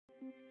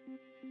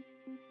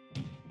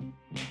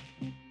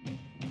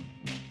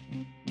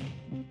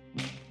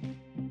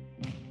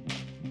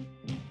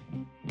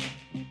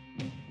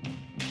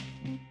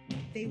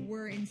They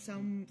were in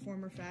some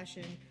form or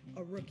fashion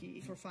a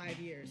rookie for 5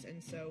 years,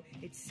 and so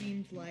it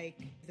seemed like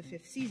the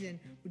 5th season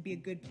would be a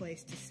good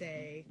place to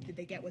say, did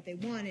they get what they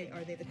wanted?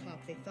 Are they the cop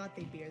they thought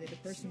they'd be? Are they the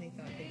person they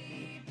thought they'd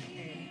be?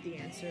 And the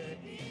answer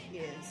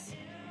is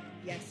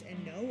yes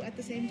and no at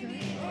the same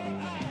time.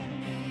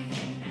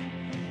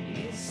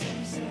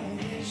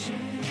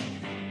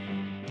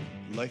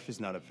 Life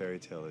is not a fairy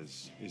tale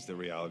is the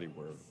reality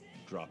we're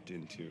dropped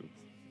into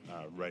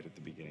right at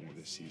the beginning of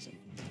this season.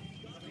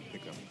 We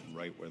pick up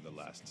right where the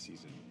last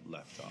season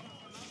left off.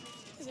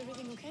 Is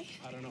everything okay?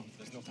 I don't know.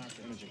 There's no time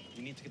for imaging.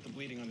 We need to get the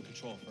bleeding under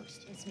control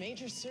first. It's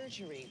major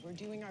surgery. We're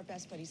doing our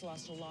best, but he's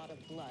lost a lot of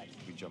blood.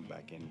 We jump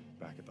back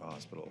at the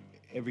hospital.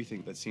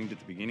 Everything that seemed at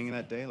the beginning of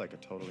that day like a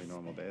totally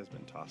normal day has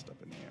been tossed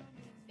up in the air.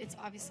 It's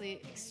obviously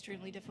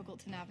extremely difficult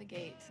to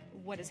navigate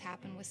what has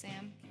happened with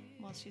Sam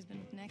while she's been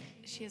with Nick.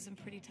 She has some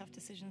pretty tough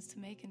decisions to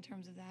make in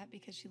terms of that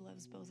because she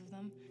loves both of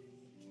them.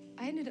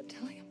 I ended up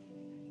telling him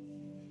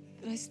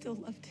that I still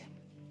loved him.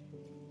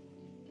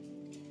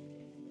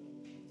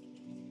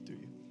 Do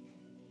you?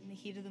 In the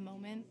heat of the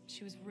moment,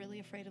 she was really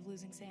afraid of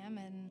losing Sam,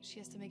 and she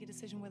has to make a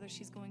decision whether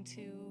she's going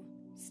to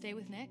stay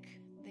with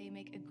Nick. They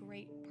make a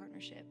great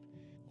partnership,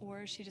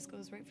 or she just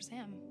goes right for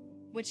Sam,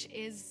 which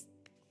is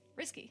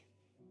risky.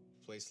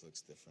 Place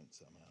looks different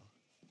somehow.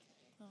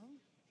 Oh,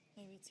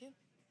 maybe it's you.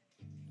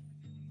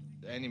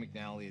 Andy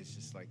McNally is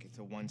just like, it's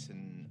a once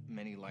in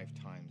many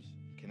lifetimes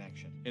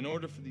connection. In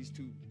order for these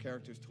two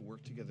characters to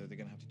work together, they're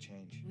gonna have to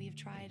change. We've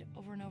tried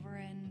over and over,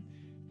 and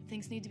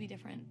things need to be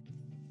different.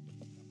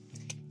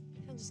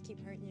 He'll just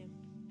keep hurting you,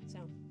 so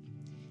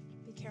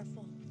be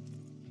careful.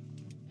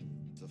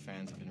 The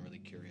fans have been really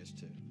curious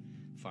to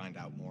find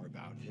out more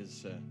about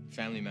his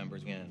family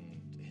members, and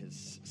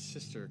his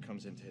sister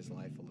comes into his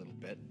life a little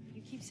bit.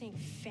 You keep saying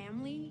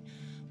family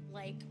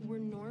like we're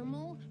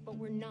normal, but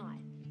we're not.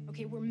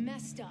 Okay, we're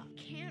messed up.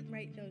 Can't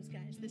write those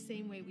guys the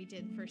same way we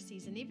did first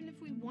season, even if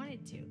we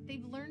wanted to.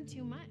 They've learned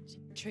too much.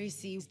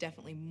 Tracy is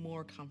definitely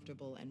more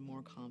comfortable and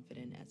more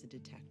confident as a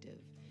detective.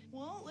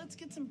 Well, let's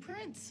get some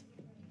prints.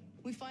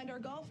 We find our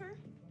golfer,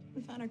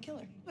 we find our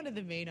killer. One of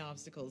the main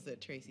obstacles that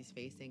Tracy's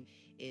facing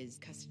is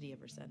custody of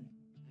her son.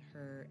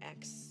 Her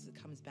ex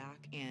comes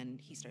back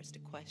and he starts to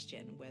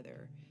question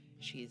whether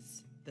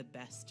she's the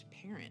best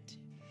parent.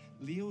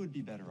 Leo would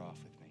be better off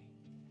with me.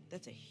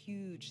 That's a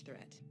huge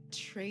threat.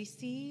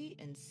 Tracy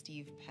and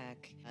Steve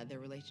Peck, their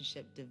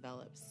relationship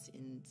develops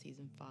in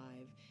season 5.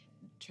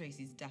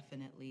 Tracy's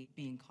definitely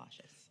being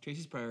cautious.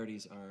 Tracy's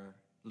priorities are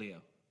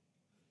Leo.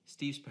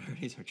 Steve's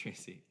priorities are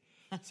Tracy.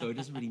 So it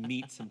doesn't really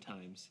meet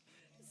sometimes.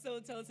 So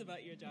tell us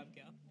about your job,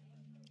 Gail.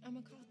 I'm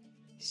a cop.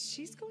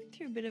 She's going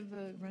through a bit of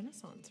a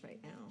renaissance right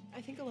now.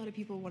 I think a lot of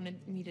people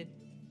wanted me to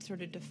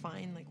sort of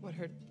define like what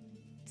her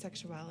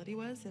sexuality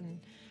was, and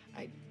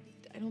I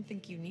don't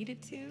think you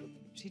needed to.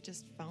 She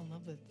just fell in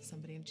love with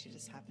somebody and she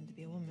just happened to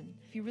be a woman.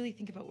 If you really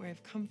think about where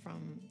I've come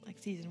from, like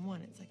season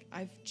 1, it's like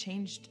I've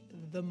changed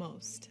the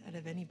most out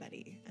of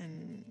anybody,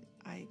 and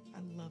I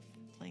love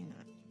playing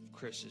that.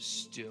 Chris is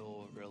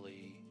still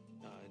really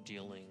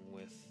dealing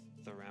with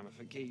the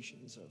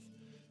ramifications of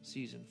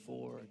season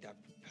 4. That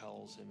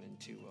propels him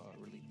into a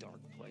really dark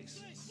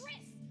place. Chris,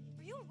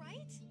 are you all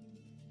right?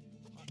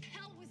 What the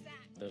hell was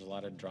that? There's a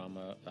lot of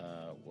drama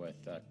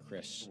with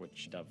Chris,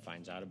 which Dove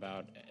finds out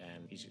about,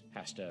 and he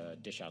has to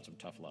dish out some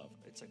tough love.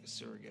 It's like a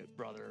surrogate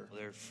brother.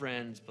 They're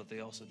friends, but they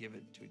also give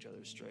it to each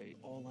other straight.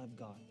 All I've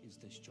got is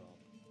this job.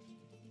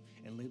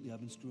 And lately I've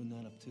been screwing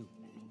that up too.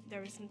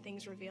 There were some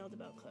things revealed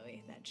about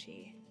Chloe that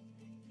she,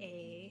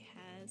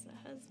 has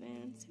a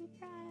husband.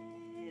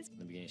 Surprise!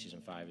 The beginning of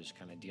season 5 is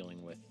kind of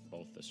dealing with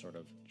both the sort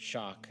of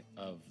shock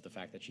of the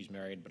fact that she's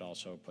married, but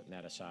also putting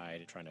that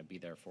aside, trying to be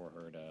there for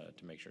her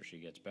to make sure she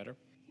gets better.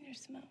 Your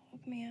smell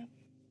woke me up.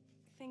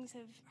 Things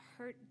have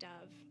hurt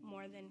Dove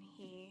more than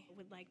he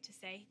would like to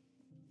say.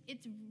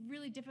 It's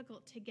really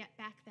difficult to get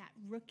back that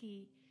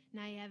rookie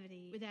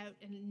naivety without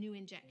a new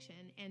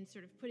injection and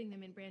sort of putting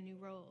them in brand new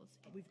roles.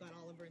 We've got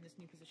Oliver in this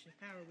new position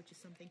of power, which is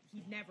something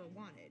he never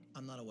wanted.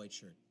 I'm not a white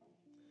shirt.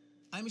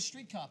 I'm a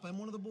street cop. I'm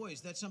one of the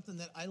boys. That's something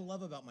that I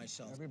love about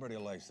myself. Everybody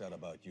likes that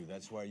about you.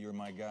 That's why you're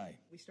my guy.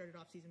 We started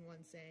off season 1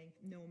 saying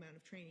no amount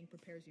of training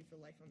prepares you for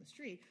life on the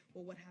street.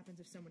 Well, what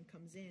happens if someone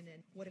comes in,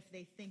 and what if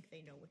they think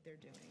they know what they're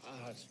doing?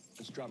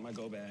 Let's drop my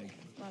go bag.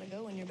 A lot of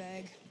go in your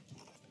bag.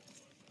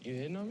 You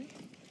hitting on me?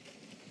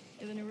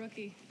 You're the new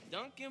rookie.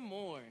 Duncan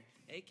Moore,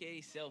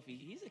 a.k.a. Selfie,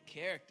 he's a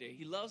character.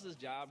 He loves his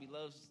job. He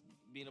loves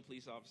being a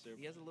police officer.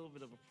 He has a little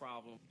bit of a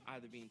problem,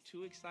 either being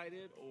too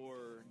excited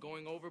or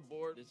going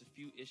overboard. There's a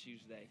few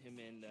issues that him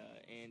and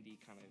Andy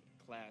kind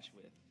of clash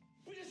with.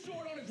 Put your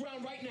sword on the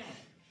ground right now.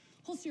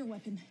 Holster your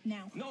weapon,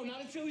 now. No,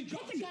 not until he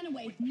drops it. Put the gun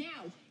away,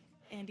 now.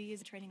 Andy is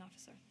a training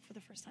officer for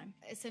the first time.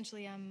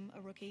 Essentially, I'm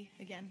a rookie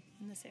again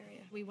in this area.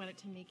 We wanted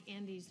to make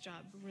Andy's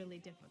job really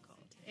difficult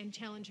and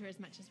challenge her as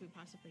much as we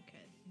possibly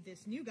could.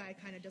 This new guy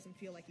kind of doesn't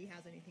feel like he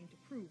has anything to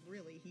prove,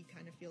 really. He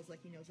kind of feels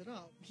like he knows it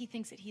all. He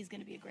thinks that he's going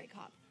to be a great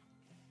cop.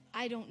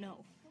 I don't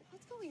know.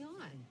 What's going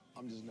on?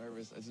 I'm just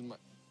nervous. This is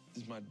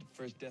This is my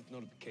first death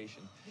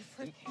notification.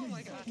 Oh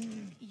my God.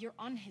 You're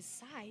on his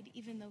side,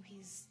 even though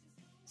he's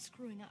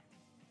screwing up,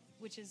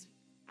 which is,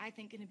 I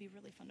think, going to be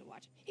really fun to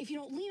watch. If you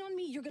don't lean on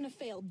me, you're gonna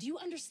fail. Do you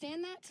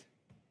understand that?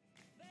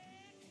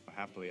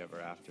 Happily Ever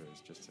After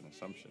is just an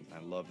assumption. I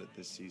love that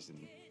this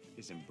season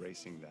is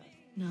embracing that.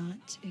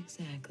 Not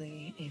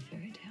exactly a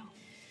fairy tale.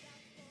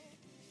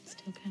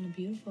 Still kind of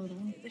beautiful,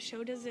 though. The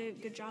show does a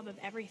good job of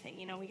everything.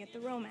 You know, we get the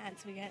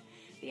romance, we get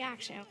the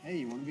action. Hey,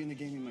 you want to be in the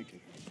game? You might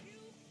get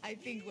I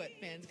think what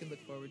fans can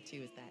look forward to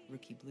is that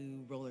Rookie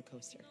Blue roller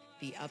coaster.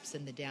 The ups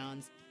and the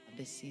downs.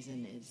 This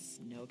season is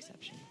no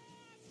exception.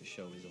 The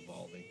show is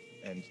evolving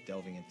and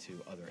delving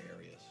into other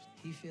areas.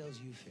 He fails,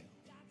 you fail.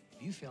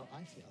 You fail,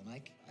 I fail, and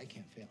I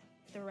can't fail.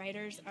 The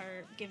writers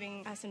are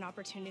giving us an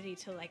opportunity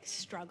to, like,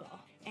 struggle.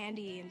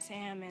 Andy and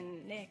Sam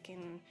and Nick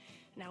and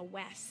now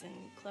Wes and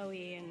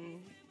Chloe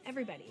and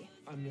everybody.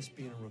 I miss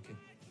being a rookie.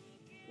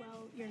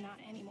 Well, you're not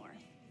anymore.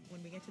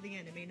 When we get to the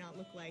end, it may not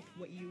look like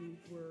what you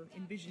were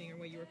envisioning or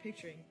what you were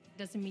picturing.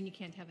 Doesn't mean you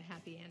can't have a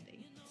happy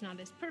ending. It's not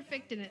as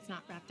perfect, and it's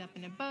not wrapped up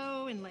in a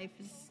bow, and life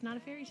is not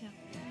a fairy tale.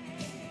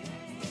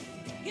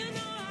 You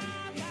know